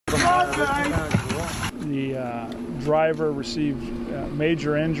The driver received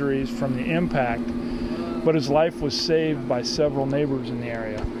major injuries from the impact, but his life was saved by several neighbors in the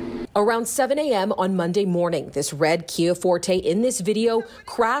area. Around 7 a.m. on Monday morning, this red Kia Forte in this video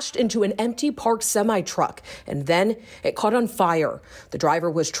crashed into an empty parked semi-truck, and then it caught on fire. The driver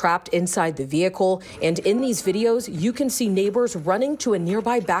was trapped inside the vehicle, and in these videos, you can see neighbors running to a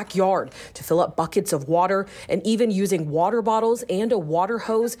nearby backyard to fill up buckets of water and even using water bottles and a water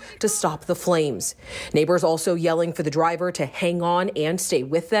hose to stop the flames. Neighbors also yelling for the driver to hang on and stay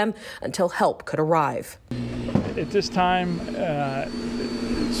with them until help could arrive. At this time,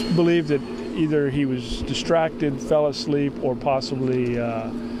 it's believed that either he was distracted, fell asleep, or possibly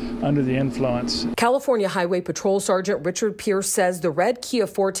under the influence. California Highway Patrol Sergeant Richard Pierce says the red Kia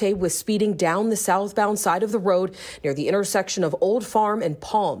Forte was speeding down the southbound side of the road near the intersection of Old Farm and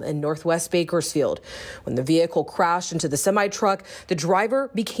Palm in Northwest Bakersfield. When the vehicle crashed into the semi-truck, the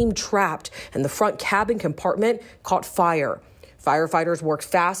driver became trapped and the front cabin compartment caught fire. Firefighters worked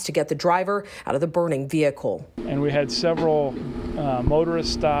fast to get the driver out of the burning vehicle. And we had several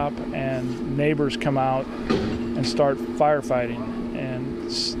motorists stop and neighbors come out and start firefighting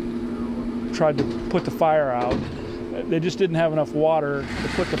and tried to put the fire out. They just didn't have enough water to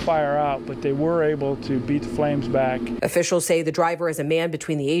put the fire out, but they were able to beat the flames back. Officials say the driver is a man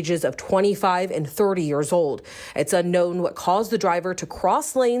between the ages of 25 and 30 years old. It's unknown what caused the driver to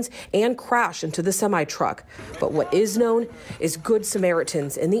cross lanes and crash into the semi-truck. But what is known is Good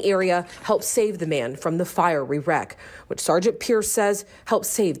Samaritans in the area helped save the man from the fiery wreck, which Sergeant Pierce says helped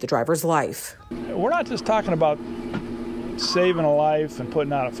save the driver's life. We're not just talking about saving a life and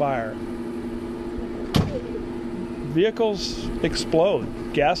putting out a fire. Vehicles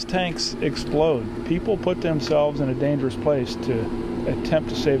explode, gas tanks explode. People put themselves in a dangerous place to attempt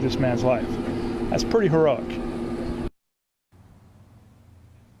to save this man's life. That's pretty heroic.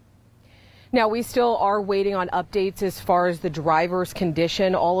 Now, we still are waiting on updates as far as the driver's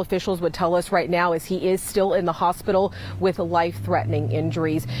condition. All officials would tell us right now is he is still in the hospital with life-threatening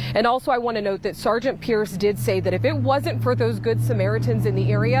injuries. And also, I want to note that Sergeant Pierce did say that if it wasn't for those Good Samaritans in the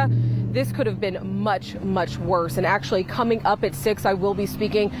area, this could have been much, much worse. And actually, coming up at 6, I will be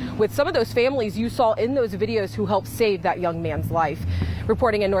speaking with some of those families you saw in those videos who helped save that young man's life.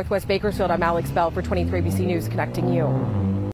 Reporting in Northwest Bakersfield, I'm Alex Bell for 23 ABC News, connecting you.